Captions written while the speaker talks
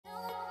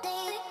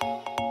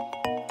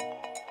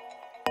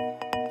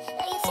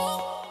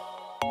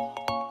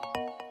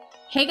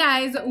Hey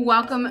guys,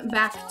 welcome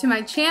back to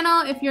my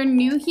channel. If you're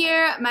new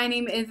here, my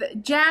name is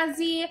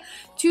Jazzy.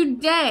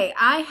 Today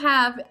I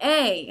have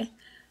a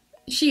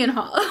Shein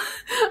haul,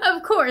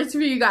 of course, for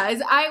you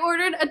guys. I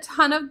ordered a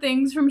ton of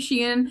things from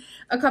Shein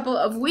a couple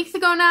of weeks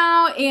ago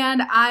now,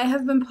 and I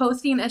have been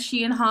posting a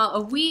Shein haul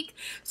a week,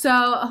 so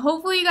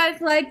hopefully you guys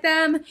like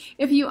them.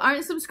 If you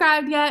aren't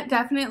subscribed yet,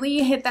 definitely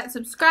hit that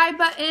subscribe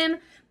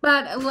button,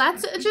 but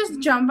let's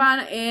just jump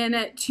on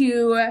in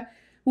to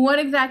what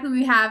exactly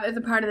we have as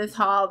a part of this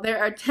haul. There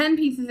are 10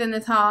 pieces in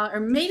this haul, or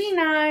maybe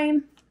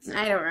 9.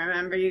 I don't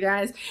remember, you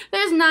guys.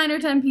 There's 9 or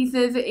 10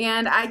 pieces,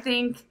 and I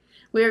think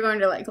we're going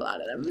to like a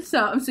lot of them,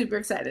 so I'm super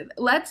excited.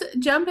 Let's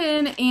jump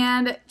in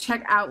and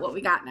check out what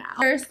we got now.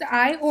 First,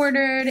 I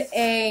ordered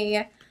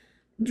a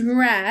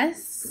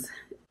dress.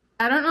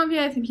 I don't know if you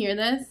guys can hear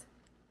this.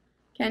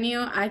 Can you?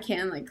 I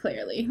can, like,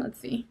 clearly. Let's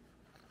see.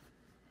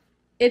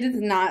 It does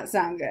not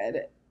sound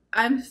good.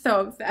 I'm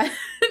so upset.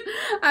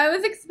 I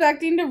was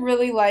expecting to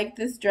really like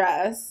this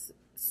dress,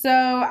 so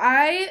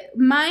I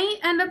might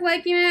end up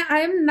liking it. I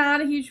am not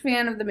a huge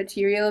fan of the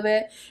material of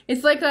it.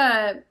 It's like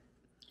a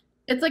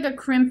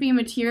crimpy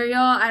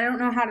material. I don't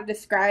know how to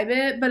describe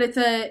it, but it's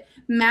a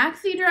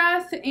maxi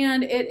dress,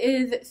 and it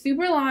is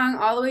super long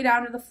all the way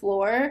down to the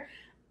floor.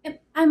 And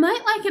I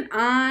might like it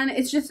on.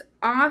 It's just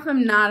off.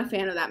 I'm not a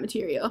fan of that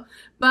material.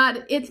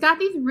 But it's got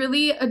these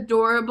really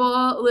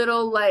adorable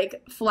little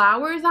like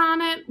flowers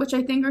on it, which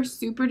I think are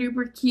super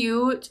duper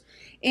cute.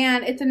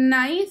 And it's a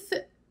nice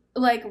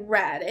like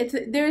red.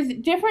 There's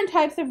different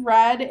types of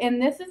red, and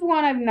this is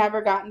one I've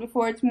never gotten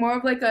before. It's more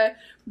of like a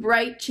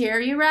bright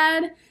cherry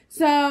red.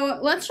 So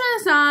let's try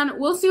this on.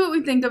 We'll see what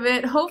we think of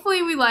it.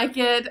 Hopefully we like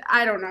it.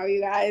 I don't know,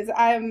 you guys.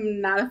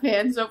 I'm not a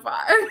fan so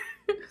far.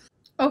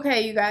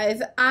 Okay, you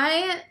guys,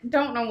 I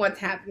don't know what's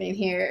happening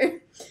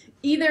here.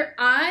 Either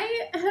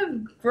I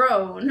have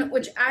grown,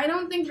 which I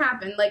don't think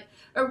happened. Like,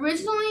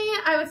 originally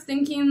I was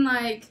thinking,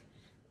 like,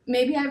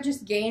 maybe I've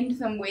just gained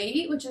some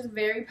weight, which is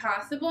very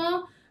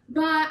possible.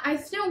 But I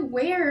still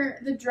wear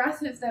the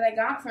dresses that I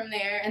got from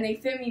there, and they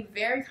fit me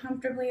very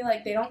comfortably.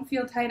 Like, they don't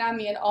feel tight on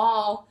me at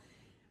all.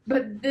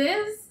 But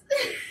this,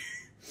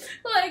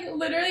 like,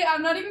 literally,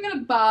 I'm not even going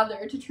to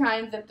bother to try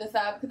and zip this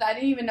up because I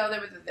didn't even know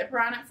there was a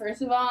zipper on it,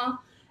 first of all.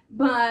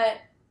 But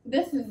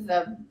this is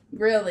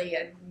really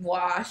a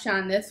wash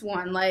on this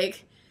one.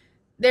 Like,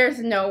 there's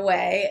no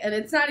way. And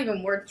it's not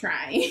even worth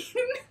trying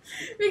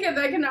because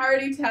I can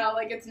already tell,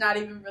 like, it's not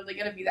even really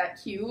going to be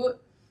that cute.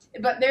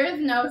 But there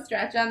is no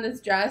stretch on this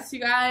dress, you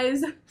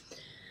guys.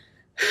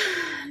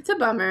 It's a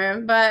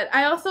bummer. But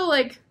I also,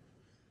 like,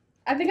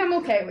 I think I'm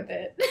okay with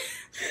it.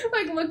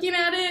 Like, looking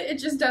at it, it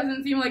just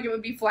doesn't seem like it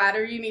would be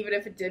flattering even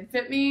if it did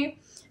fit me.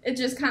 It's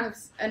just kind of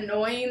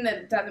annoying that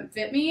it doesn't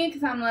fit me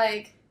because I'm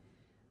like,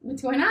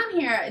 what's going on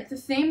here? It's the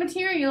same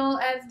material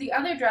as the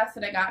other dress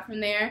that I got from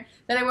there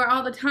that I wear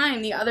all the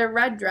time, the other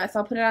red dress.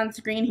 I'll put it on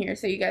screen here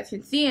so you guys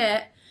can see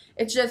it.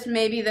 It's just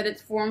maybe that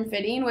it's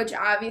form-fitting, which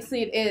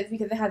obviously it is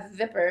because it has a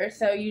zipper,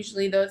 so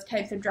usually those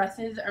types of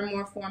dresses are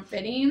more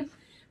form-fitting.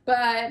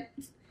 But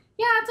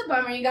yeah, it's a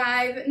bummer, you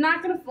guys.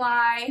 Not gonna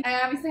fly. I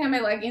obviously have my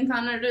leggings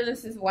on under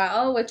this as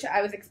well, which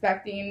I was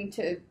expecting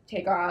to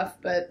take off,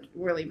 but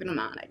we're leaving them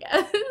on, I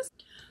guess.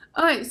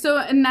 Alright,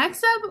 so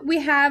next up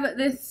we have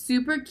this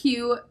super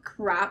cute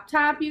crop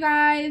top, you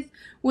guys,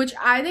 which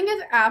I think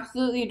is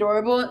absolutely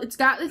adorable. It's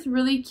got this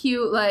really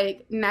cute,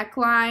 like,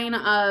 neckline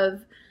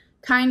of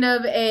kind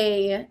of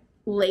a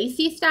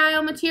lacy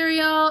style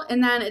material,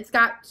 and then it's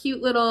got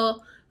cute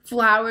little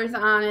flowers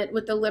on it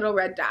with the little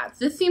red dots.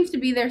 This seems to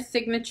be their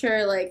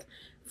signature, like,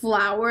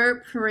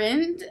 flower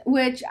print,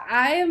 which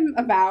I am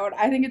about.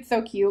 I think it's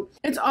so cute.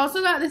 It's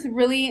also got this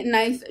really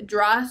nice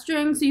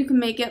drawstring, so you can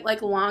make it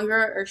like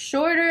longer or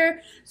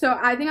shorter. So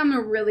I think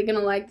I'm really gonna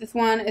like this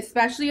one,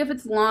 especially if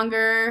it's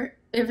longer,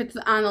 if it's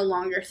on the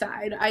longer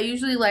side. I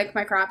usually like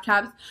my crop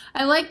tops.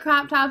 I like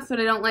crop tops, but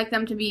I don't like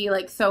them to be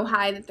like so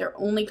high that they're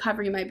only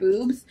covering my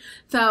boobs.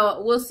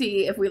 So we'll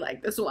see if we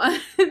like this one.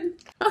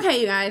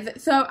 Okay, you guys,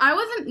 so I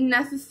wasn't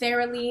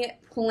necessarily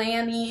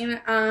planning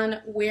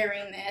on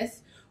wearing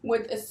this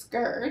with a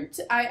skirt.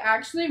 I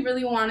actually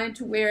really wanted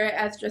to wear it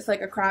as just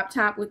like a crop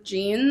top with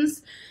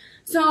jeans.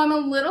 So I'm a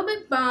little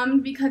bit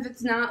bummed because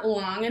it's not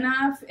long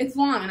enough. It's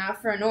long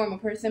enough for a normal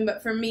person,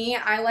 but for me,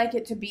 I like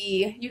it to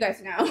be, you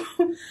guys know,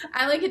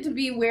 I like it to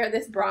be where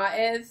this bra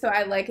is, so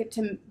I like it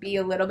to be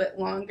a little bit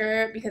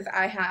longer because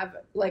I have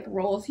like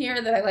rolls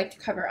here that I like to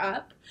cover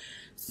up.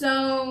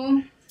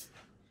 So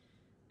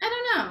I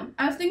don't know.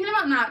 I was thinking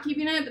about not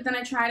keeping it, but then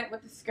I tried it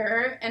with the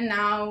skirt, and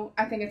now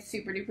I think it's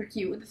super duper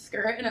cute with the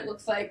skirt, and it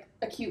looks like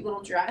a cute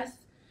little dress.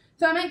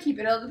 So I might keep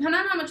it. It'll depend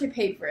on how much I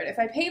paid for it. If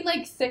I paid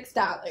like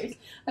 $6,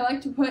 I like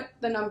to put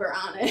the number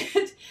on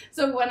it.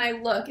 So when I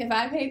look, if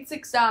I paid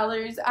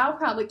 $6, I'll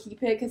probably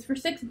keep it, because for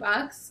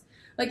 $6,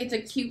 like, it's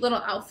a cute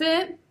little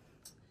outfit.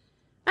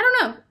 I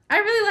don't know. I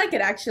really like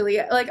it, actually.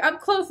 Like,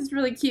 up close it's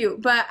really cute,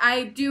 but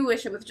I do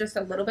wish it was just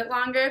a little bit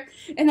longer.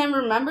 And then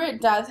remember, it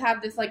does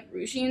have this, like,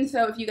 ruching,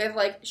 so if you guys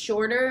like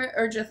shorter,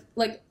 or just,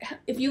 like,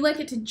 if you like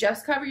it to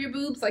just cover your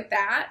boobs like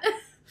that,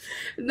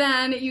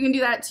 then you can do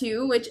that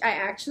too, which I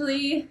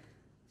actually,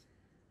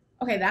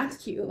 okay, that's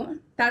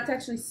cute. That's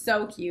actually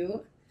so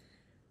cute.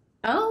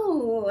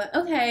 Oh,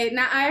 okay.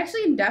 Now, I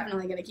actually am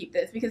definitely going to keep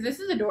this because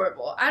this is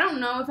adorable. I don't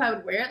know if I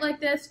would wear it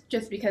like this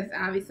just because,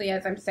 obviously,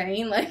 as I'm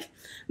saying, like,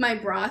 my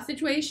bra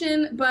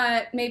situation,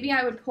 but maybe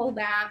I would pull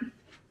that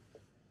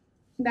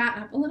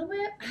up a little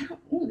bit.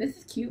 Ooh, this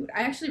is cute.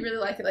 I actually really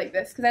like it like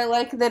this because I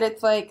like that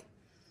it's, like,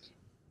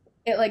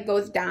 it, like,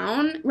 goes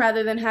down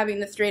rather than having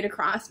the straight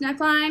across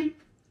neckline.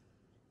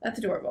 That's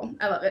adorable.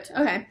 I love it.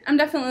 Okay, I'm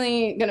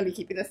definitely going to be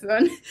keeping this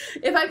one.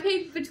 If I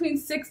paid between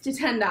 $6 to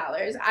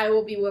 $10, I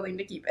will be willing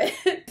to keep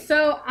it.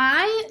 So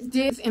I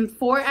did in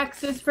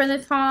 4Xs for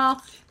this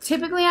haul.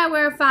 Typically I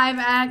wear a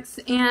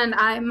 5X, and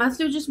I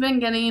must have just been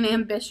getting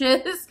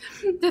ambitious,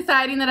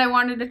 deciding that I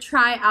wanted to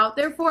try out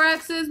their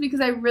 4Xs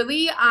because I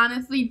really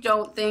honestly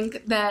don't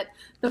think that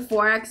the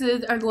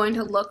 4Xs are going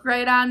to look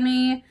right on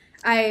me.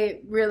 I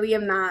really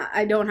am not,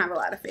 I don't have a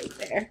lot of faith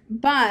there.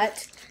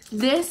 But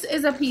this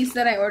is a piece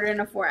that I ordered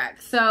in a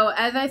 4X. So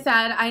as I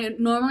said, I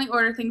normally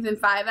order things in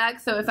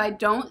 5X. So if I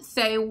don't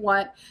say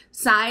what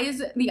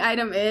size the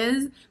item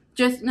is,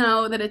 just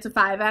know that it's a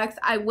 5X.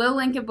 I will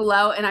link it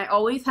below, and I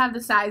always have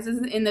the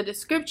sizes in the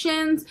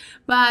descriptions.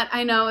 But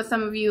I know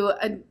some of you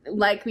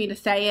like me to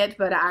say it,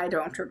 but I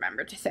don't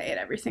remember to say it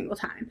every single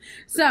time.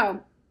 So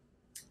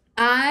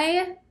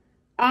I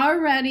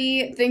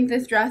already think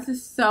this dress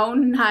is so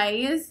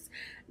nice,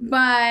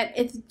 but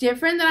it's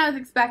different than I was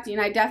expecting.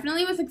 I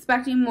definitely was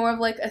expecting more of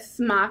like a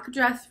smock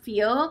dress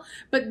feel,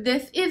 but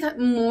this is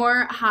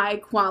more high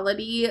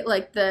quality,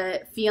 like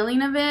the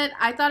feeling of it.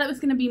 I thought it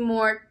was going to be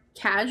more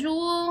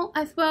casual,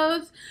 I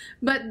suppose,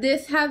 but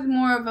this has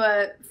more of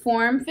a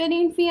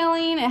form-fitting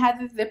feeling. It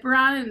has a zipper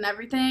on it and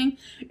everything,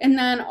 and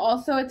then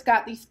also it's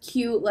got these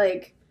cute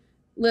like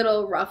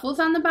little ruffles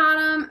on the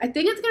bottom. I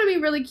think it's going to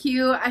be really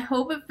cute. I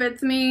hope it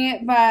fits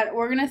me, but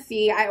we're going to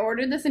see. I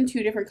ordered this in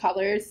 2 different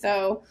colors,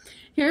 so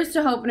here's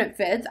to hoping it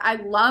fits. I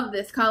love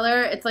this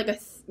color. It's like a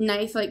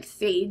nice like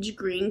sage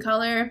green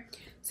color.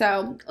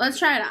 So let's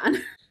try it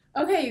on.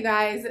 Okay, you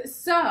guys,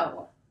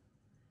 so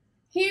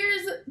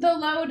here's the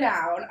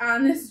lowdown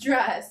on this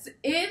dress.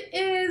 It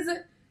is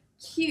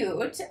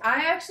cute.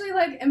 I actually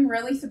am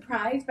really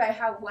surprised by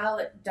how well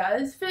it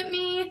does fit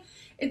me.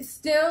 It's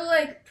still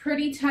like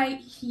pretty tight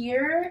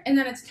here, and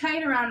then it's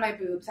tight around my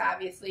boobs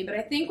obviously, but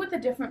I think with a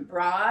different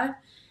bra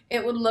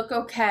it would look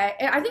okay.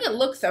 I think it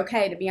looks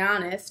okay, to be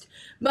honest,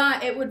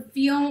 but it would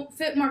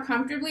fit more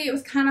comfortably. It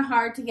was kind of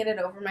hard to get it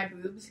over my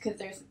boobs because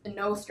there's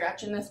no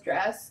stretch in this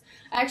dress.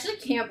 I actually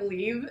can't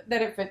believe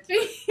that it fits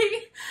me,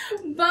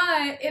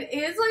 but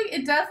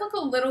it does look a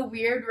little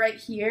weird right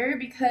here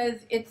because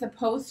it's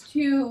supposed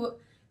to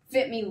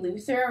fit me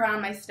looser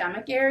around my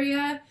stomach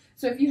area.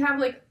 So if you have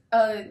like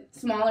a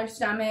smaller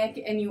stomach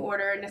and you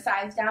order in a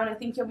size down, I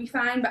think you'll be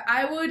fine, but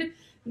I would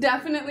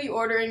definitely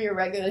order in your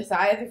regular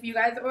size if you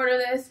guys order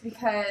this,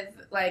 because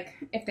like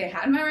if they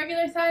had my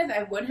regular size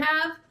I would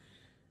have.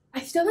 I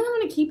still think I'm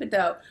going to keep it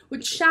though,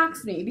 which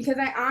shocks me because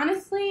I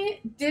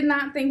honestly did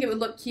not think it would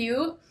look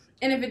cute,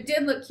 and if it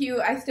did look cute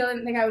I still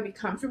didn't think I would be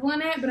comfortable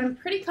in it, but I'm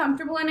pretty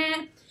comfortable in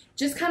it.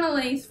 Just kind of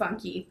lays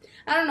funky.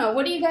 I don't know.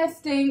 What do you guys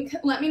think?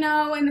 Let me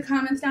know in the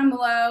comments down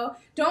below.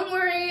 Don't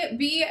worry.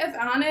 Be as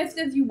honest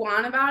as you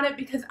want about it,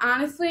 because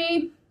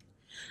honestly,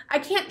 I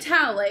can't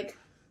tell. Like,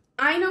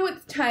 I know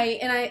it's tight,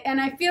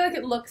 and I feel like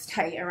it looks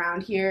tight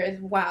around here as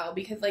well,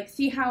 because like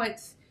see how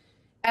it's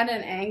at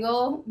an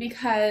angle,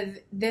 because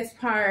this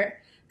part,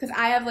 because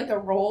I have like a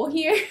roll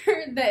here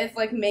that is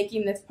like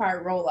making this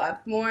part roll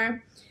up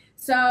more.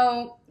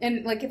 So,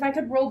 and like if I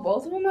could roll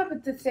both of them up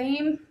at the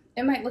same,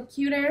 it might look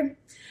cuter.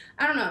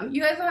 I don't know.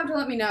 You guys will have to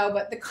let me know,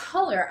 but the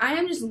color, I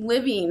am just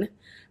living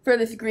for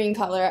this green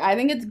color. I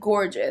think it's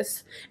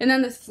gorgeous. And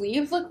then the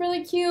sleeves look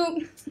really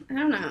cute. I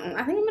don't know.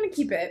 I think I'm going to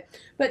keep it.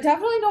 But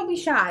definitely don't be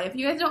shy. If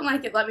you guys don't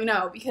like it, let me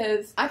know,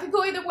 because I could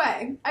go either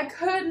way. I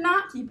could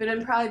not keep it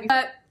and probably be,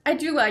 but I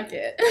do like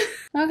it.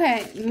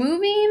 Okay,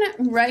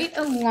 moving right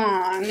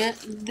along.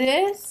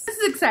 This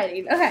is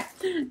exciting. Okay,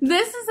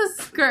 this is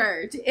a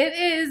skirt. It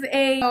is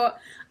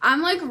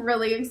I'm like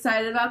really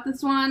excited about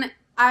this one.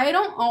 I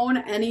don't own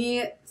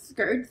any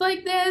skirts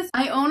like this.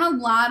 I own a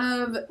lot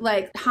of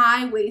like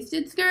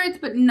high-waisted skirts,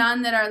 but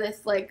none that are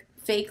this like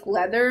fake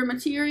leather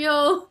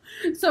material.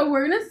 So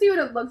we're gonna see what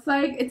it looks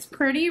like. It's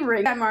pretty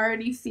rigged, I'm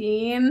already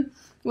seeing,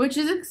 which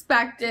is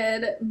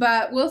expected,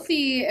 but we'll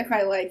see if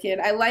I like it.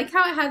 I like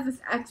how it has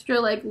this extra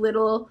like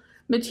little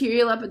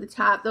material up at the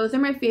top. Those are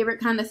my favorite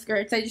kind of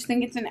skirts. I just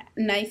think it's a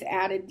nice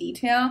added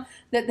detail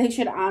that they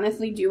should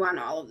honestly do on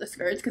all of the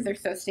skirts because they're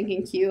so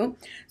stinking cute.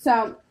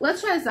 So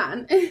let's try this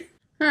on.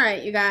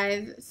 Alright, you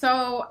guys,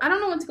 so I don't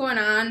know what's going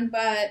on,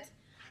 but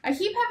I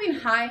keep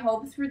having high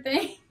hopes for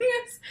things,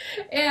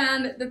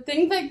 and the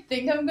things I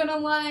think I'm gonna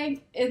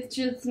like, it's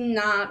just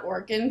not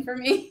working for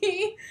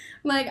me.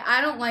 Like,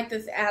 I don't like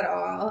this at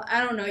all. I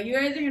don't know, you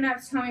guys are gonna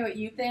have to tell me what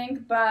you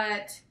think,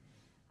 but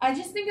I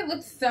just think it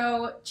looks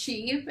so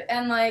cheap,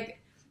 and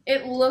like,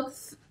 it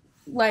looks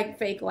like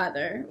fake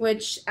leather,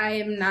 which I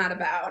am not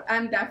about.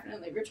 I'm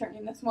definitely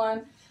returning this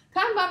one.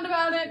 kind of bummed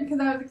about it because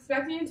I was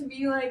expecting it to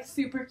be like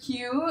super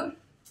cute.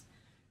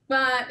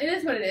 But it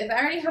is what it is. I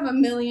already have a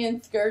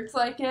million skirts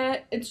like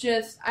it. It's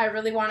just I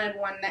really wanted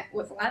one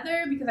with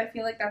leather because I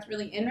feel like that's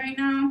really in right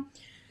now.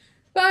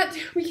 But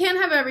we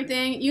can't have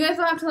everything. You guys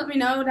will have to let me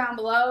know down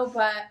below.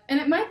 And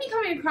it might be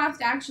coming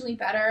across actually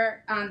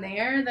better on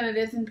there than it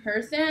is in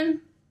person.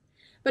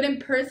 But in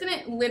person,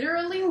 it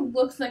literally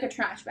looks like a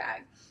trash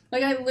bag.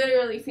 Like, I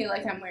literally feel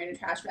like I'm wearing a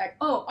trash bag.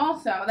 Oh,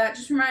 also, that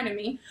just reminded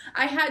me,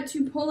 I had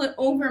to pull it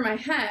over my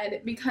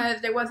head because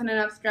there wasn't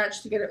enough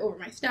stretch to get it over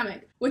my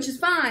stomach, which is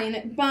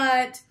fine,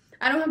 but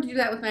I don't have to do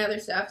that with my other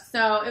stuff,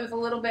 so it was a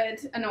little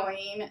bit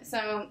annoying.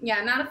 So,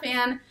 yeah, not a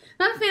fan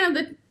of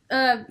the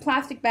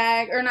plastic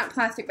bag, or not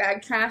plastic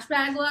bag, trash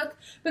bag look,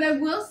 but I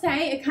will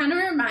say it kind of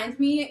reminds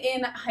me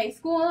in high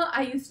school,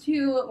 I used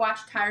to watch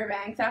Tyra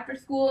Banks after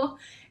school,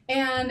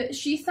 and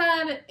she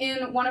said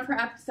in one of her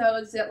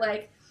episodes that,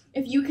 like,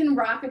 if you can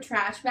rock a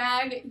trash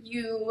bag,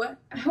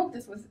 I hope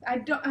this was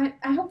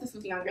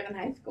younger than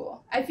high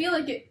school. I feel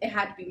like it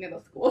had to be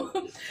middle school.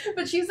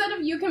 But she said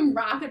if you can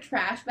rock a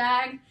trash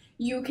bag,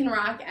 you can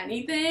rock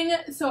anything.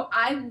 So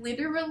I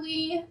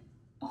literally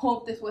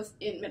hope this was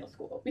in middle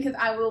school because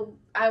I will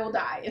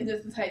die if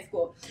this was high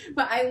school.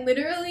 But I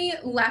literally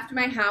left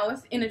my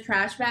house in a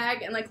trash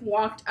bag and like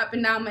walked up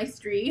and down my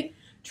street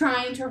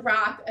trying to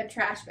rock a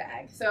trash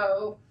bag.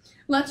 So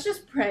let's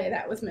just pray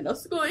that was middle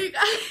school, you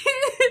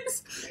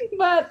guys.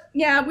 But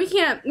yeah,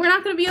 we're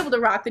not going to be able to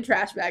rock the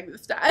trash bag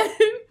this time.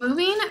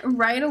 Moving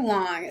right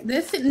along,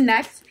 this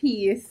next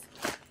piece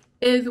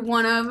is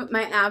one of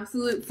my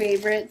absolute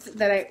favorites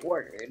that I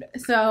ordered.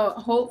 So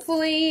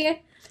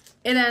hopefully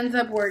it ends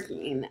up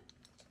working.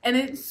 And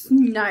it's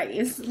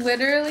nice.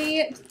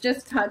 Literally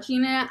just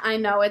touching it, I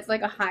know it's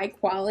like a high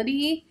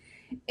quality.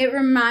 It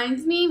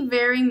reminds me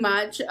very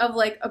much of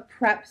like a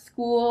prep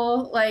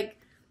school, like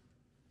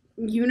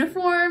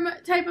uniform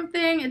type of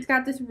thing. It's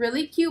got this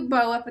really cute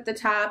bow up at the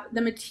top.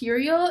 The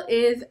material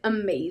is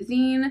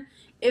amazing.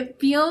 It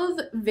feels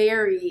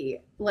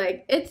very,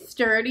 like, it's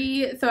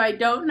sturdy, so I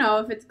don't know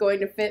if it's going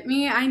to fit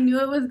me. I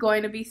knew it was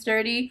going to be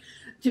sturdy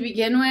to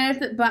begin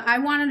with, but I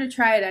wanted to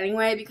try it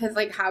anyway because,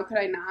 like, how could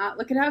I not?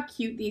 Look at how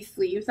cute these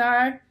sleeves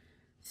are.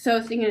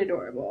 So stinking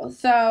adorable.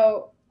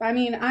 So I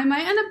mean, I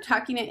might end up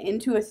tucking it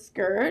into a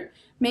skirt.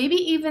 Maybe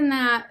even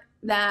that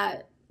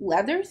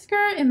leather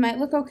skirt. It might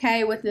look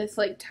okay with this,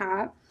 like,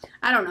 top.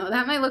 I don't know.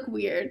 That might look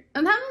weird.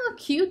 And that might look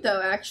cute,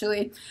 though,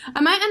 actually. I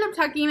might end up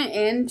tucking it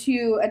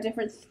into a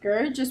different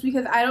skirt just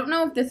because I don't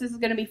know if this is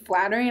going to be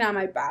flattering on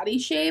my body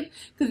shape.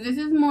 Because this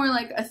is more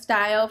like a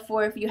style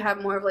for if you have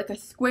more of, like, a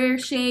square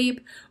shape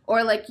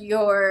or, like,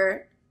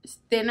 your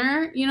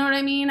thinner, you know what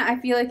I mean? I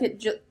feel like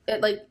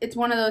it's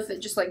one of those that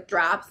just like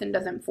drops and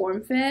doesn't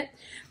form fit,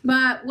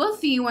 but we'll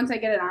see. Once I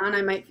get it on,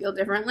 I might feel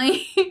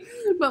differently.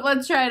 But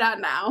let's try it on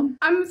now.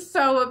 I'm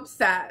so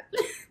upset.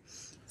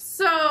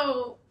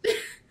 So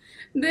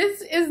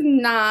this is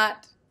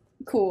not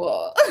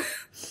cool.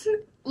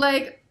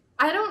 Like,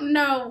 I don't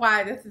know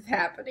why this is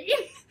happening.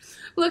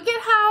 Look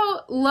at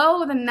how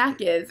low the neck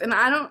is, and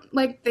I don't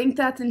like think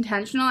that's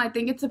intentional. I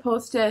think it's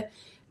supposed to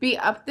be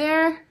up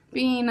there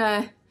being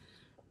a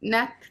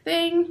neck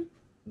thing.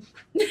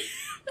 I'm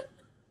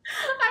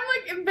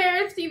like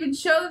embarrassed to even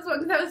show this one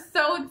because I was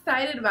so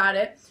excited about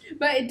it,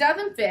 but it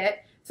doesn't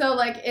fit. So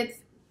like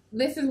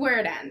this is where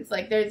it ends.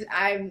 Like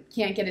I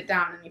can't get it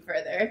down any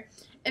further.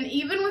 And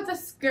even with a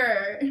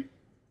skirt,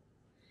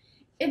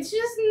 it's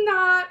just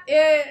not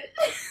it.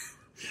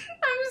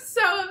 I'm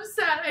so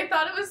upset. I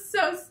thought it was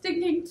so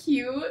stinking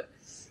cute,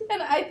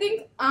 and I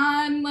think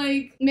on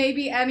like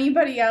maybe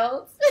anybody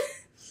else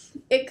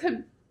it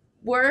could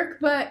work,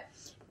 but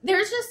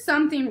there's just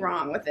something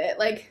wrong with it.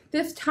 Like,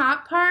 this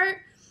top part,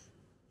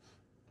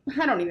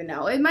 I don't even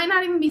know. It might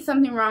not even be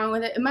something wrong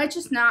with it. It might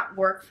just not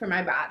work for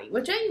my body,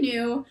 which I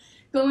knew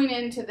going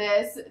into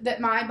this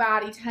that my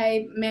body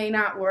type may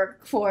not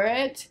work for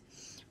it.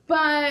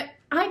 But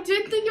I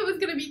did think it was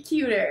going to be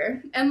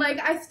cuter. And, like,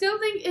 I still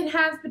think it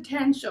has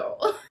potential.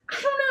 I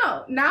don't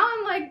know. Now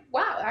I'm like,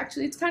 wow,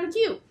 actually, it's kind of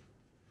cute.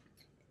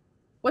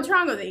 What's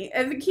wrong with me?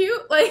 Is it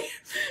cute? Like,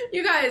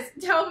 you guys,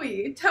 tell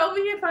me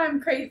if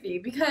I'm crazy,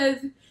 because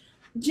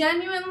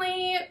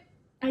genuinely,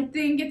 I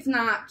think it's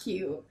not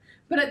cute.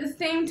 But at the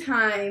same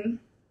time,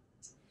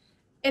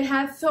 it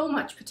has so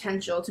much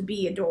potential to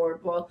be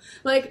adorable.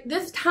 Like,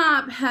 this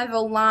top has a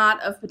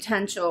lot of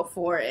potential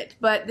for it,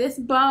 but this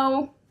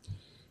bow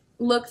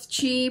looks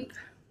cheap.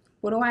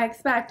 What do I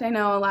expect? I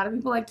know a lot of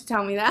people like to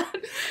tell me that.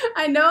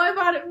 I know I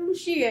bought it from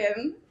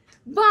Shein,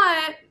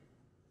 but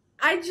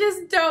I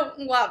just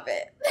don't love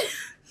it.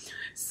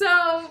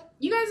 So,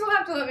 you guys will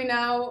have to let me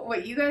know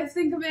what you guys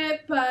think of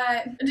it,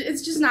 but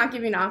it's just not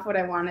giving off what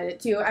I wanted it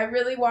to. I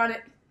really want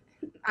it,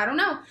 I don't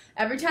know,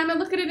 every time I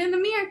look at it in the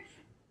mirror,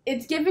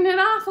 it's giving it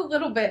off a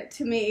little bit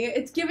to me.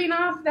 It's giving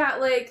off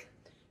that, like,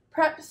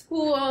 prep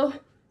school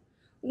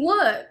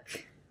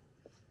look.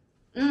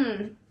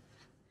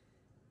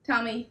 Tell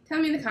Tell me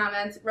in the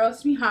comments.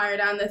 Roast me hard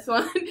on this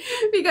one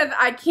because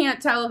I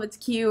can't tell if it's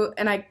cute,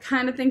 and I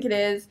kind of think it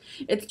is.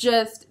 It's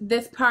just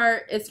this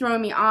part is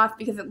throwing me off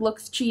because it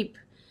looks cheap,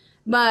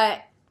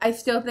 but I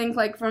still think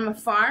like from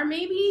afar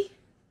maybe,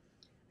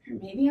 or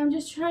maybe I'm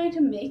just trying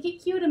to make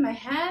it cute in my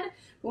head,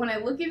 but when I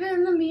look at it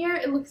in the mirror,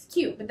 it looks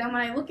cute, but then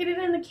when I look at it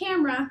in the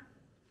camera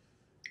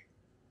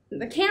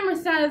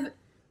says,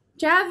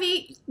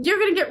 Jazzy, you're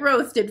gonna get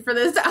roasted for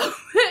this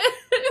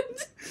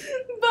outfit.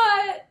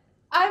 But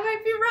I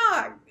might be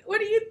wrong. What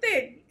do you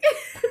think?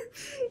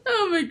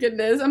 Oh my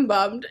goodness, I'm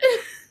bummed.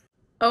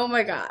 Oh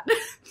my god.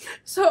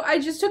 So I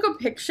just took a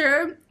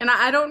picture, and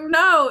I don't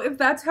know if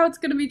that's how it's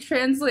gonna be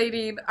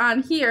translated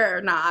on here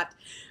or not,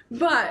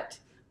 but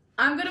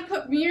I'm gonna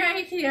put me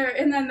right here,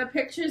 and then the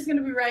picture is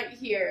gonna be right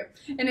here.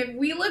 And if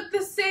we look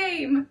the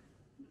same,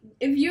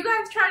 if you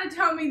guys try to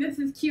tell me this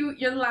is cute,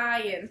 you're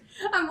lying.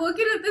 I'm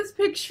looking at this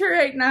picture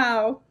right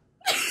now.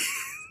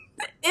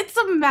 It's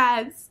a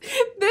mess.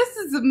 This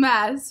is a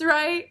mess,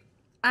 right?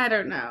 I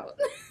don't know.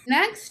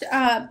 Next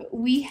up,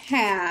 we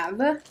have,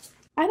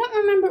 I don't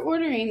remember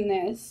ordering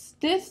this.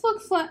 This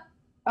looks like,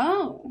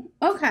 oh,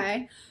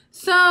 okay.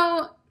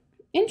 So,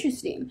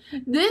 interesting.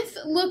 This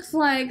looks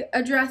like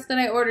a dress that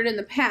I ordered in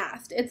the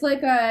past. It's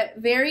like a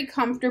very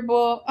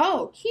comfortable,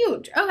 oh,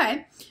 cute.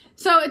 Okay.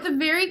 So it's a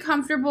very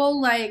comfortable,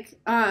 like,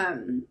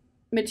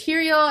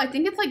 material. I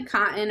think it's like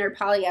cotton or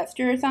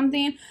polyester or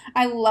something.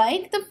 I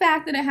like the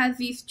fact that it has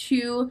these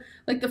two,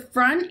 like the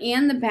front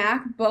and the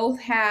back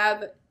both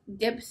have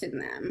dips in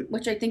them,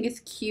 which I think is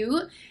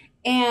cute.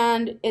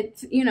 And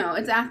it's, you know,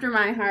 it's after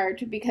my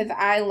heart because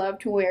I love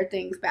to wear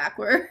things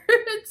backwards.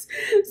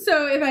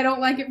 So if I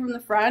don't like it from the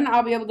front,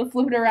 I'll be able to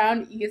flip it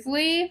around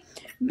easily.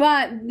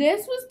 But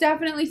this was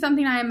definitely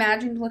something I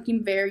imagined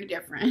looking very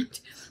different.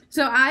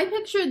 So I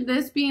pictured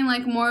this being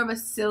like more of a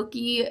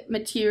silky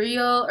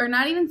material, or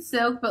not even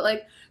silk, but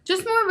like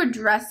just more of a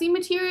dressy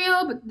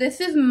material, but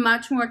this is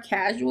much more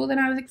casual than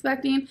I was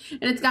expecting,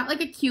 and it's got like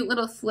a cute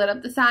little slit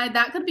up the side.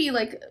 That could be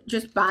like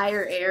just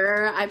buyer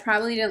error. I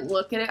probably didn't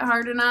look at it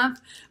hard enough,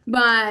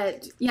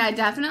 but yeah, I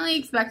definitely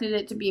expected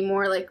it to be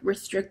more like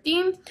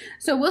restricting.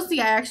 So we'll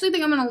see. I actually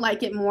think I'm gonna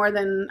like it more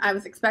than I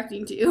was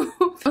expecting to.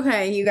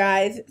 Okay, you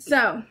guys,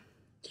 so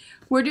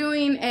we're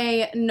doing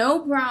a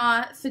no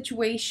bra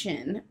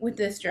situation with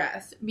this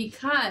dress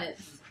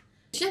because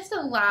it's just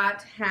a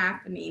lot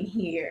happening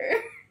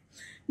here.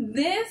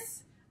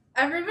 This,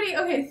 everybody,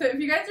 okay, so if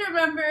you guys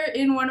remember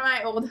in one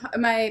of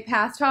my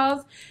past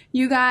hauls,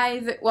 you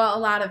guys, well, a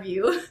lot of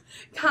you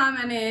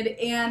commented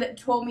and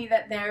told me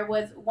that there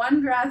was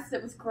one dress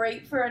that was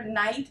great for a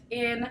night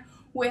in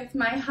with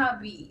my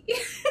hubby.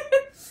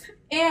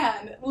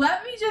 And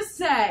let me just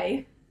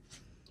say,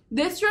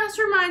 this dress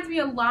reminds me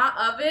a lot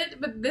of it,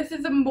 but this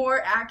is a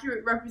more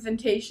accurate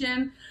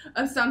representation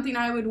of something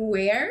I would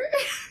wear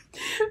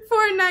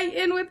for a night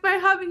in with my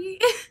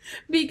hubby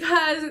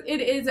because it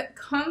is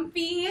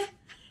comfy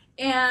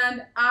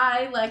and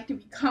I like to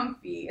be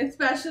comfy,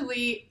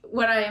 especially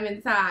when I am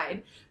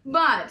inside.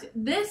 But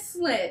this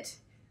slit,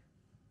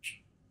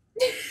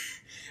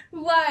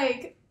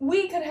 like,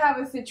 we could have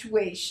a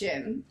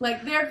situation.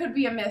 Like, there could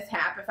be a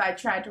mishap if I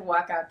tried to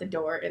walk out the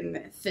door in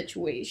this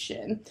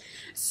situation.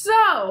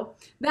 So,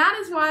 that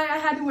is why I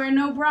had to wear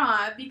no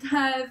bra,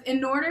 because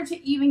in order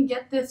to even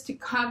get this to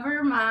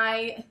cover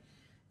my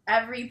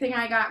everything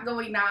I got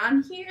going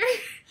on here,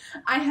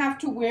 I have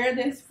to wear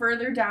this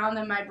further down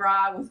than my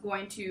bra was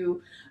going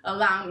to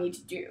allow me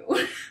to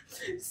do.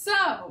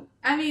 So,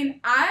 I mean,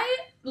 I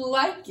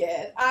like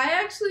it. I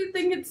actually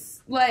think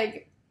it's,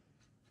 like,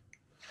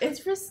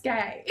 it's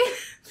risque.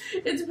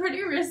 It's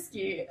pretty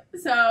risky.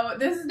 So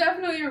this is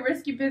definitely a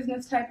risky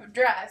business type of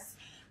dress.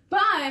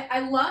 But I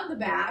love the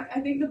back. I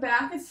think the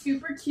back is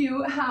super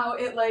cute how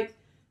it like,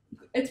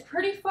 it's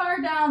pretty far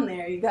down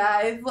there, you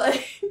guys.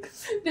 Like,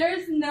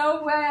 there's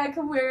no way I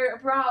could wear a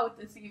bra with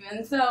this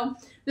even. So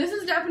this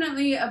is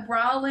definitely a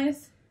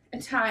braless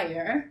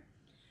attire.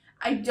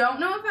 I don't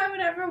know if I would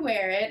ever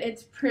wear it.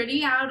 It's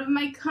pretty out of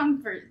my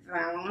comfort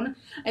zone.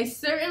 I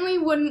certainly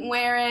wouldn't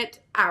wear it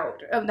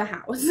out of the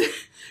house.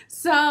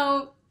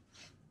 So,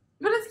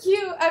 but it's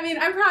cute. I mean,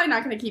 I'm probably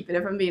not going to keep it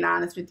if I'm being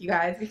honest with you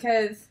guys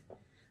because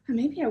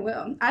maybe I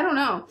will. I don't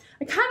know.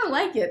 I kind of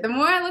like it. The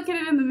more I look at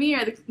it in the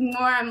mirror, the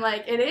more I'm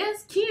like, it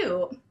is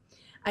cute.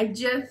 I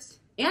just,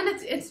 and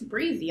it's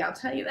breezy, I'll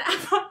tell you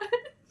that. Oh,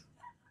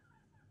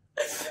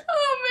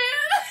 man.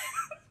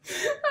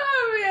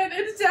 Oh man,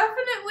 it's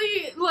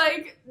definitely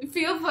like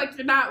feels like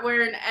you're not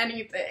wearing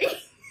anything.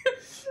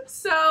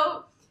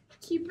 So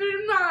keep it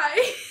in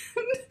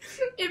mind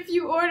if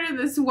you order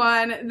this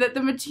one that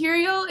the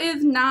material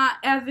is not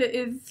as it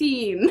is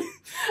seen.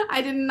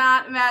 I did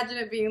not imagine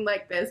it being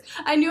like this.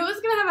 I knew it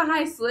was gonna have a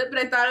high slit, but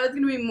I thought it was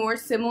gonna be more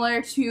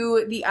similar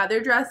to the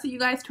other dress that you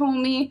guys told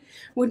me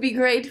would be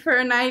great for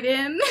a night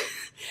in.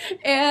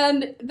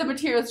 And the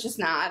material's just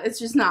not. It's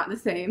just not the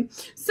same.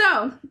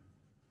 So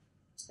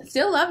I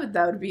still love it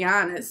though, to be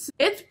honest.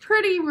 It's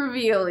pretty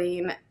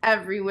revealing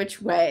every which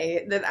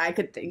way that I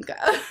could think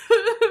of.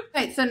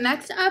 Alright, so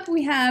next up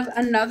we have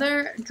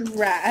another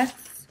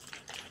dress.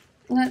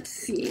 let's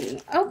see.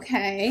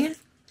 Okay.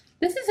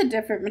 This is a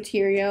different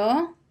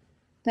material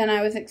than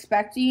I was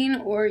expecting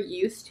or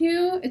used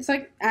to. It's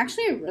like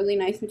actually a really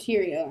nice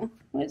material.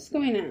 What's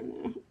going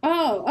on now?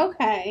 Oh,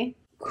 okay.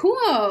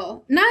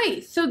 Cool.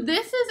 Nice. So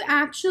this is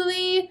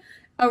actually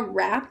a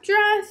wrap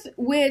dress,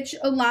 which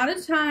a lot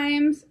of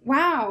times,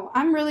 wow,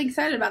 I'm really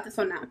excited about this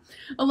one now.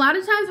 A lot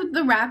of times with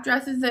the wrap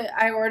dresses that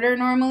I order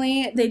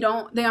normally, they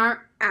aren't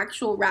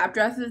actual wrap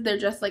dresses. They're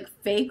just like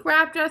fake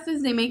wrap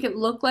dresses. They make it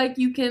look like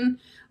you can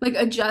like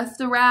adjust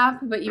the wrap,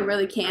 but you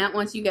really can't.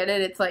 Once you get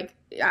it, it's like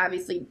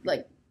obviously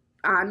like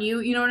on you,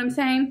 you know what I'm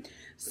saying?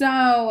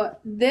 So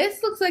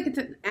this looks like it's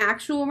an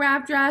actual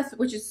wrap dress,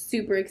 which is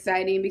super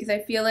exciting because I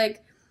feel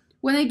like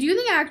when they do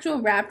the actual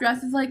wrap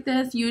dresses like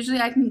this, usually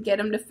I can get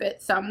them to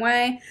fit some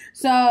way.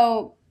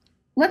 So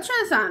let's try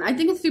this on. I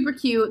think it's super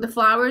cute. The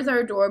flowers are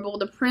adorable.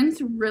 The print's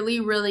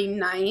really, really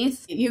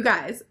nice. You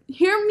guys,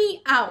 hear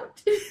me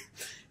out.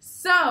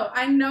 So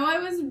I know I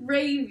was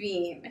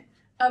raving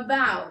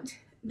about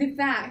the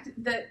fact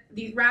that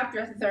these wrap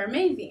dresses are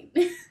amazing.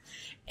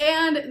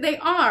 And they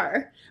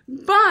are.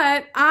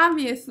 But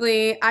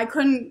obviously, I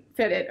couldn't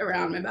fit it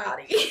around my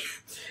body.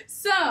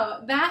 So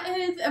that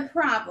is a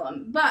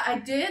problem. But I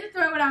did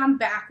throw it on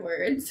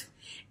backwards.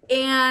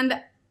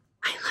 And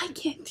I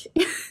like it.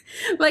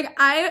 Like,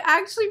 I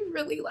actually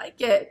really like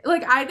it.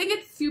 Like, I think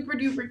it's super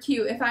duper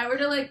cute. If I were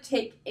to, like,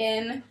 take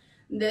in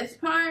this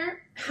part,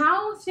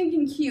 how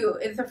stinking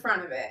cute is the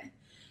front of it?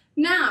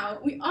 Now,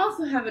 we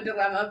also have a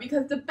dilemma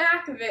because the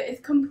back of it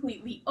is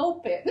completely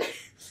open.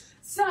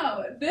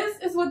 So,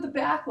 this is what the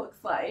back looks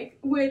like,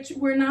 which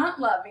we're not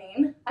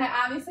loving.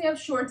 I obviously have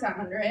shorts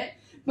under it,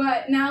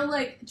 but now,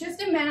 like, just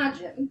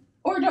imagine,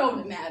 or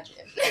don't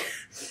imagine,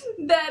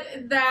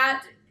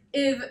 that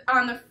is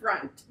on the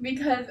front,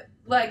 because,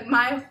 like,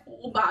 my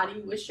whole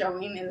body was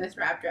showing in this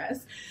wrap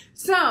dress.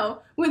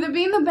 So, with it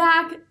being the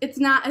back, it's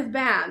not as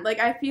bad. Like,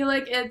 I feel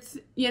like it's,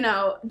 you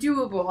know,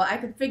 doable. I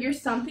could figure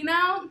something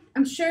out.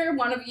 I'm sure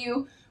one of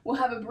you will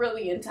have a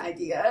brilliant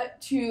idea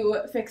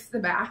to fix the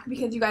back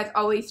because you guys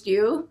always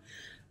do.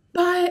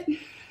 But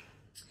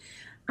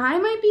I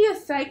might be a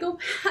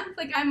psychopath.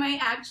 Like, I might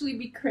actually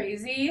be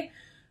crazy.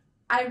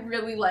 I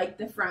really like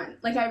the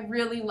front. Like, I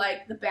really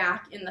like the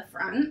back in the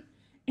front.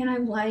 And I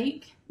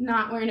like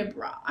not wearing a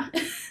bra.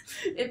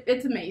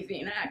 It's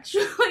amazing,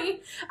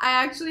 actually. I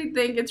actually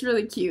think it's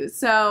really cute.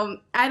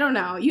 So, I don't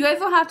know. You guys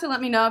will have to let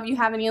me know if you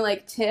have any,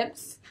 like,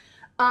 tips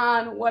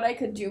on what I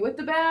could do with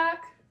the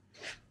back.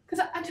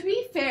 Because to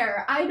be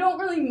fair, I don't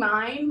really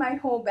mind my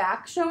whole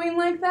back showing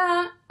like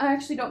that. I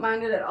actually don't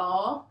mind it at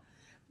all.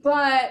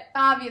 But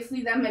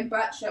obviously then my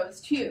butt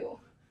shows too.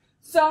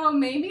 So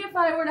maybe if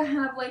I were to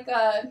have like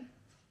a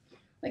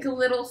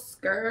little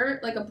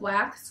skirt, like a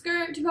black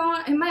skirt to go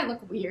on, it might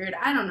look weird.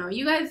 I don't know.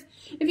 You guys,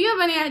 if you have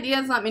any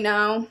ideas, let me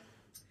know.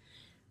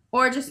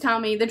 Or just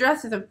tell me, the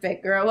dress doesn't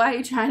fit, girl. Why are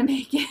you trying to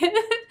make it?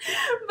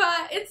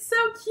 But it's so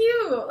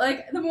cute.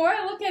 Like, the more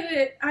I look at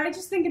it, I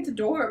just think it's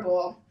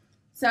adorable.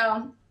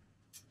 So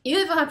you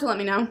guys will have to let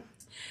me know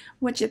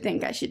what you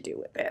think I should do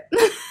with it.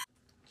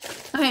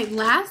 Okay,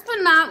 last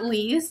but not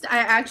least, I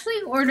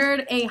actually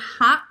ordered a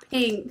hot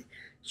pink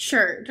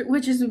shirt,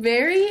 which is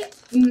very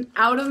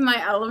out of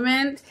my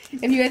element.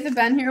 If you guys have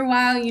been here a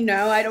while, you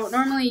know I don't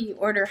normally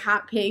order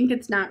hot pink.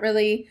 It's not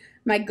really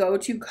my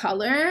go-to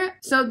color.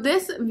 So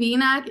this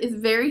v-neck is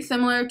very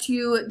similar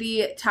to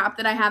the top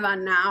that I have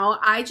on now.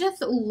 I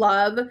just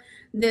love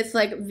this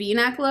like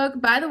v-neck look.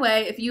 By the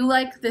way, if you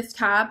like this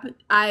top,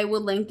 I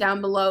will link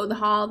down below the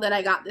haul that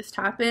I got this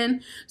top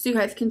in, so you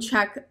guys can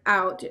check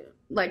out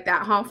like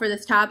that haul for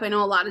this top. I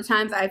know a lot of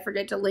times I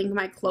forget to link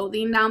my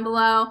clothing down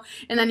below,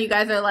 and then you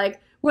guys are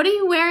like, what are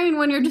you wearing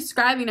when you're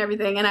describing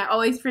everything? And I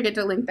always forget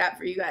to link that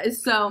for you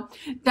guys. So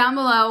down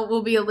below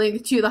will be a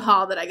link to the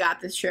haul that I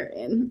got this shirt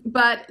in.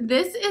 But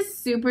this is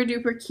super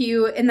duper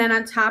cute. And then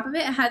on top of it,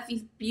 it has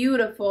these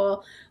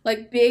beautiful,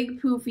 like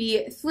big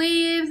poofy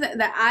sleeves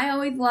that I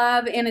always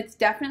love. And it's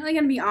definitely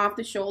going to be off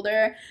the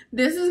shoulder.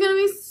 This is going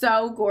to be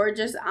so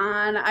gorgeous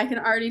on. I can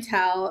already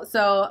tell.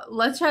 So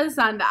let's try this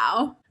on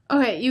now.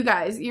 Okay, you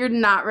guys, you're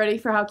not ready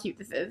for how cute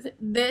this is.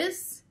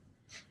 This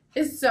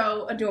is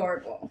so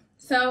adorable.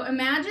 So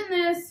imagine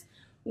this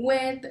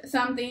with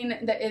something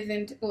that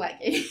isn't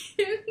leggings.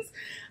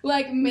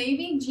 Like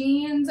maybe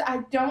jeans.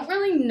 I don't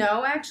really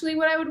know actually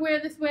what I would wear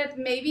this with.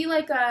 Maybe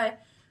like a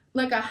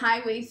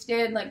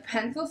high-waisted like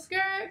pencil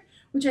skirt,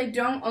 which I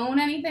don't own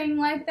anything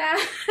like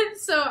that.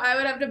 So I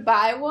would have to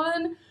buy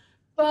one.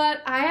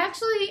 But I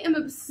actually am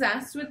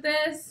obsessed with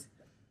this.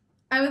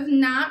 I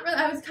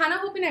was kind of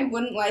hoping I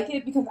wouldn't like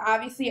it because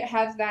obviously it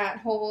has that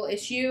whole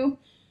issue.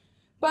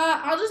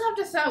 But I'll just have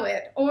to sew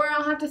it, or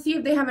I'll have to see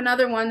if they have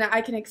another one that I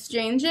can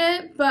exchange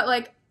it. But,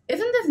 like,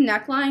 isn't this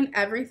neckline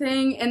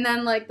everything? And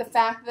then, like, the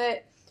fact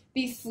that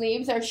these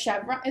sleeves are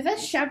chevron. Is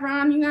that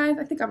chevron, you guys?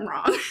 I think I'm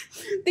wrong.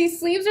 These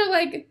sleeves are,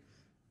 like,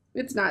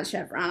 it's not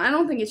chevron. I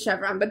don't think it's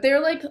chevron. But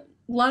they're, like,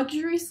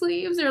 luxury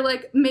sleeves. They're,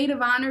 like, maid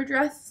of honor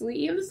dress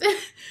sleeves,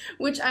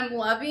 which I'm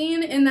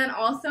loving. And then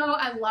also,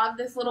 I love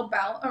this little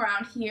belt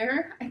around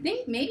here. I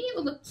think maybe it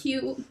would look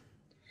cute.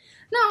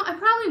 No, I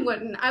probably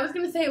wouldn't. I was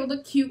going to say it would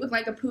look cute with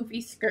like a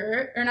poofy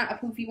skirt, or not a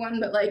poofy one,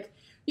 but like,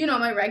 you know,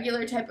 my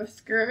regular type of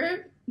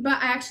skirt. But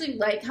I actually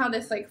like how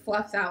this like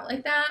fluffs out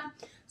like that.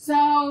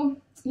 So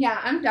yeah,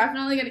 I'm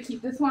definitely going to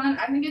keep this one.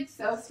 I think it's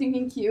so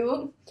stinking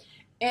cute.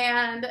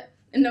 And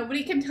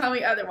nobody can tell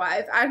me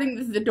otherwise. I think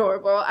this is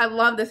adorable. I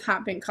love this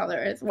hot pink color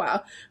as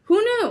well.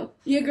 Who knew?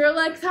 Your girl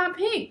likes hot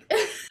pink.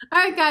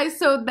 Alright guys,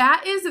 so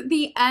that is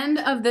the end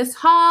of this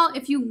haul.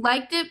 If you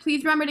liked it,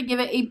 please remember to give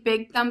it a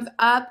big thumbs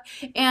up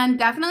and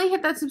definitely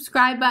hit that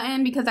subscribe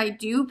button because I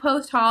do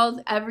post hauls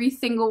every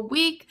single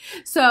week.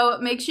 So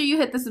make sure you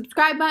hit the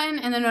subscribe button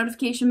and the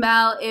notification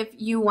bell if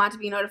you want to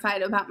be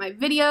notified about my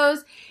videos.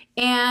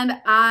 And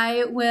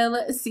I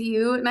will see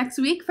you next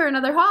week for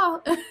another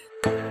haul.